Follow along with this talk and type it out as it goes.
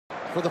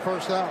for the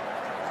first out.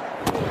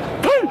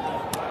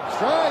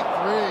 Strike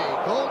three.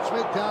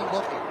 Goldschmidt down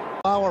looking.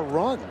 Our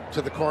run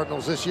to the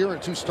Cardinals this year in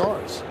 2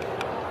 starts.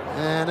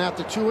 And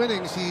after 2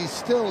 innings, he's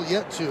still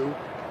yet to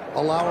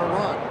allow a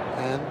run.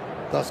 And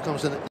thus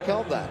comes in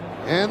held that.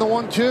 And the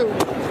 1-2.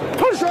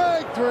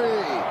 Strike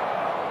three.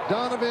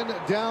 Donovan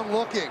down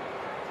looking.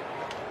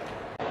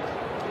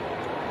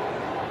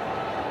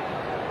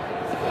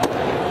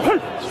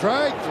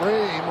 Strike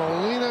three.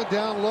 Molina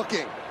down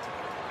looking.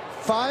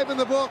 5 in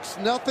the books.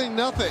 Nothing.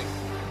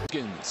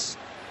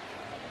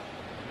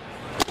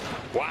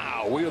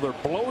 Wow, Wheeler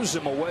blows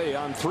him away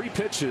on 3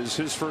 pitches,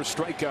 his first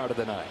strikeout of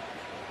the night.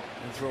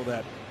 And throw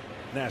that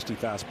nasty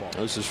fastball.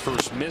 That was his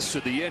first miss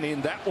of the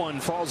inning. That one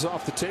falls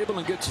off the table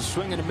and gets a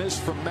swing and a miss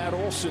from Matt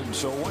Olson.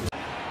 So one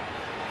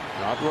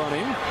not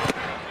running.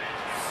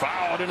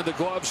 Fouled into the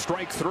glove,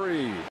 strike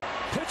 3.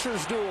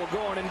 Pitchers duel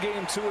going in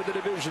game 2 of the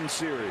division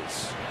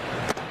series.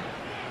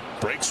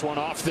 Breaks one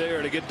off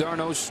there to get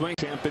Darno's swing.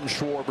 Champion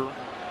Schwarber.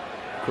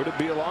 Could it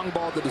be a long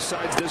ball that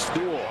decides this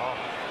duel?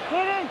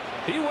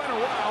 He went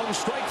around,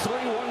 strike 3,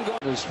 1 gone.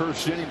 His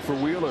first inning for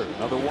Wheeler.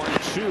 Another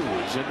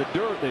 1-2 is in the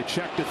dirt. They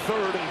checked to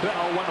third, and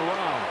Bell went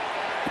around.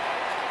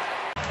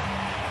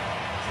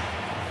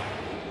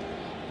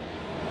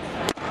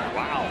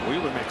 Wow,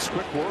 Wheeler makes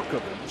quick work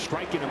of him,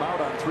 striking him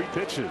out on 3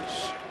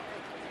 pitches.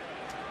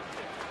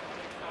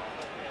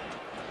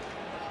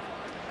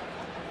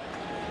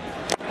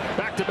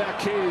 Back-to-back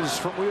Ks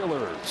from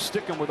Wheeler.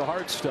 Sticking with the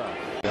hard stuff.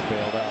 Got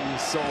bailed out. He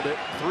sold it.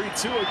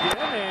 3-2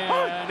 again,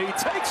 and he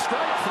takes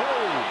strike 3.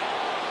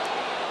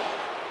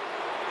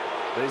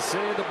 They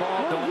say the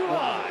ball don't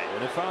lie,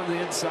 and it found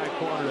the inside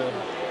corner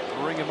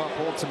to ring him up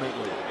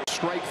ultimately.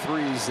 Strike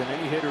 3s than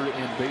any hitter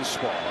in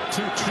baseball.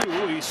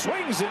 2-2. He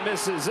swings and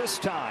misses this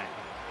time.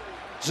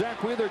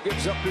 Zack Wheeler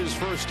gives up his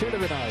first hit of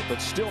the night,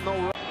 but still no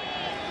run.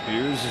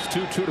 Here's his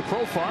 2-2 to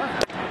Profar.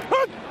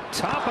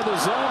 Top of the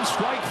zone,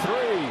 strike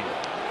 3.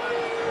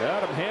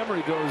 Adam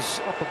Hamry goes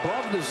up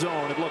above the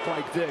zone, it looked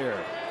like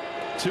there.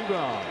 2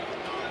 gone.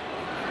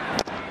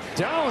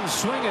 Down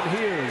swinging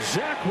here.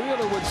 Zack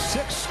Wheeler with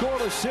 6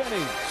 scoreless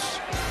innings.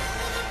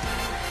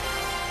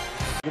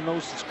 Even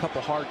those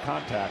couple hard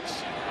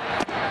contacts.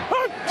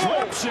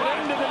 Drops it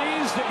into the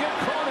knees to get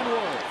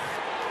Cronenworth.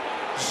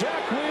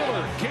 Zack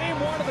Wheeler, game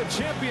 1 of the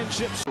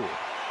championships.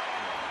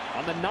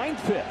 On the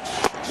 9th pitch.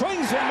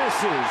 Swings and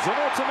misses. And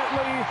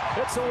ultimately,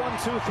 it's a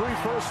 1-2-3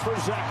 first for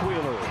Zack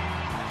Wheeler.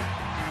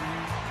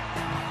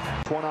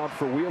 One out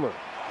for Wheeler.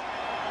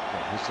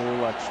 Just a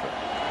little extra.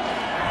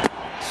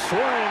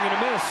 Swing and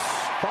a miss.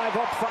 5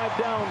 up, 5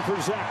 down for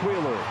Zack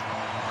Wheeler.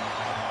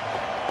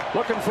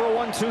 Looking for a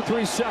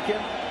 1-2-3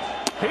 second.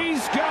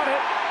 He's got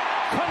it.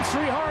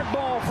 Country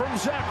hardball from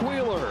Zack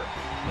Wheeler.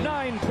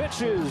 9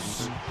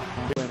 pitches.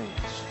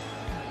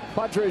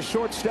 Padres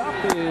shortstop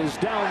is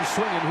down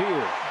swinging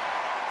here.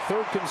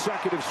 3rd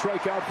consecutive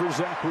strikeout for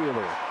Zack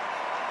Wheeler.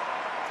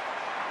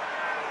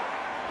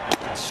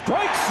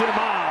 Strikes him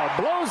out.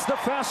 Blows the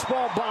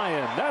fastball by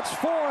him. That's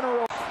 4 in a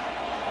row.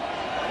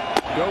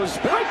 Goes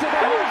back to the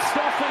hard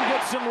stuff and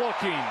gets him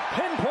looking.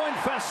 Pinpoint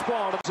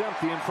fastball. It's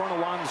empty in front of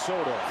Juan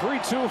Soto.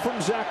 3-2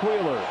 from Zack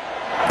Wheeler.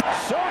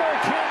 Soto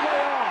can't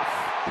lay off.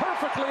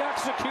 Perfectly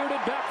executed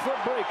back foot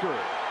breaker.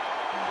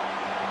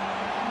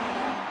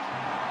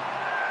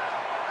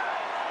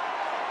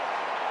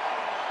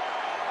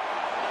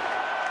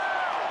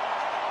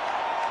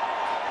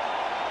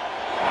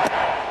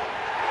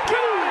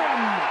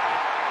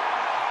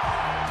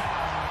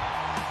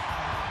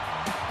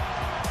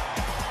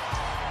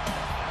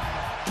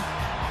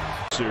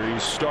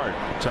 Series start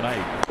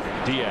tonight.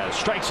 Diaz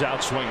strikes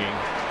out swinging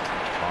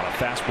on a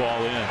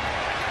fastball in.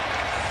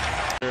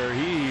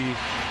 He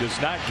does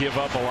not give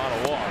up a lot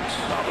of walks.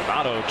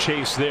 Auto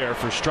chase there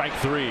for strike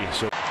 3.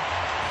 So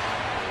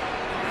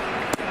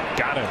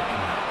got him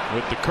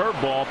with the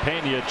curveball.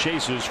 Pena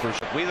chases for.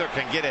 Wheeler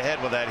can get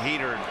ahead with that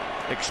heater and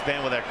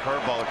expand with that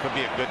curveball. It could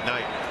be a good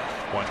night.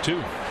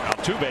 1-2.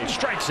 Altuve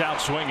strikes out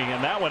swinging,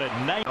 and that one at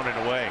 9. Counted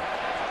away.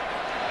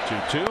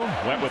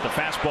 2-2. Went with the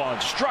fastball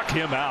and struck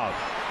him out.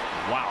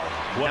 Wow,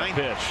 what a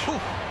pitch.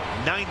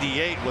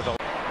 98 with a.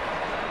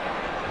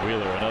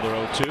 Wheeler another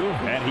 0-2,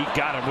 and he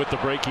got him with the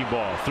breaking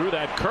ball. Through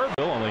that curve.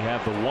 They'll only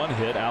have the 1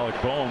 hit. Alec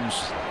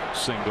Boehm's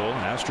single.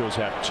 Astros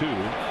have 2.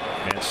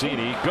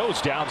 Mancini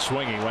goes down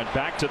swinging. Went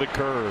back to the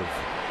curve.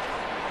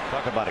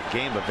 Talk about a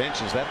game of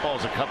inches. That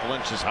ball's a couple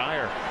inches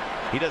higher.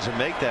 He doesn't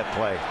make that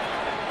play.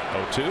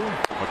 0-2.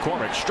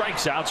 McCormick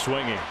strikes out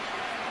swinging.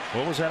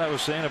 What was that I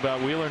was saying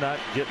about Wheeler not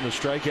getting the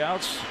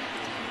strikeouts?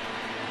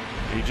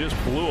 He just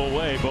blew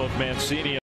away both Mancini and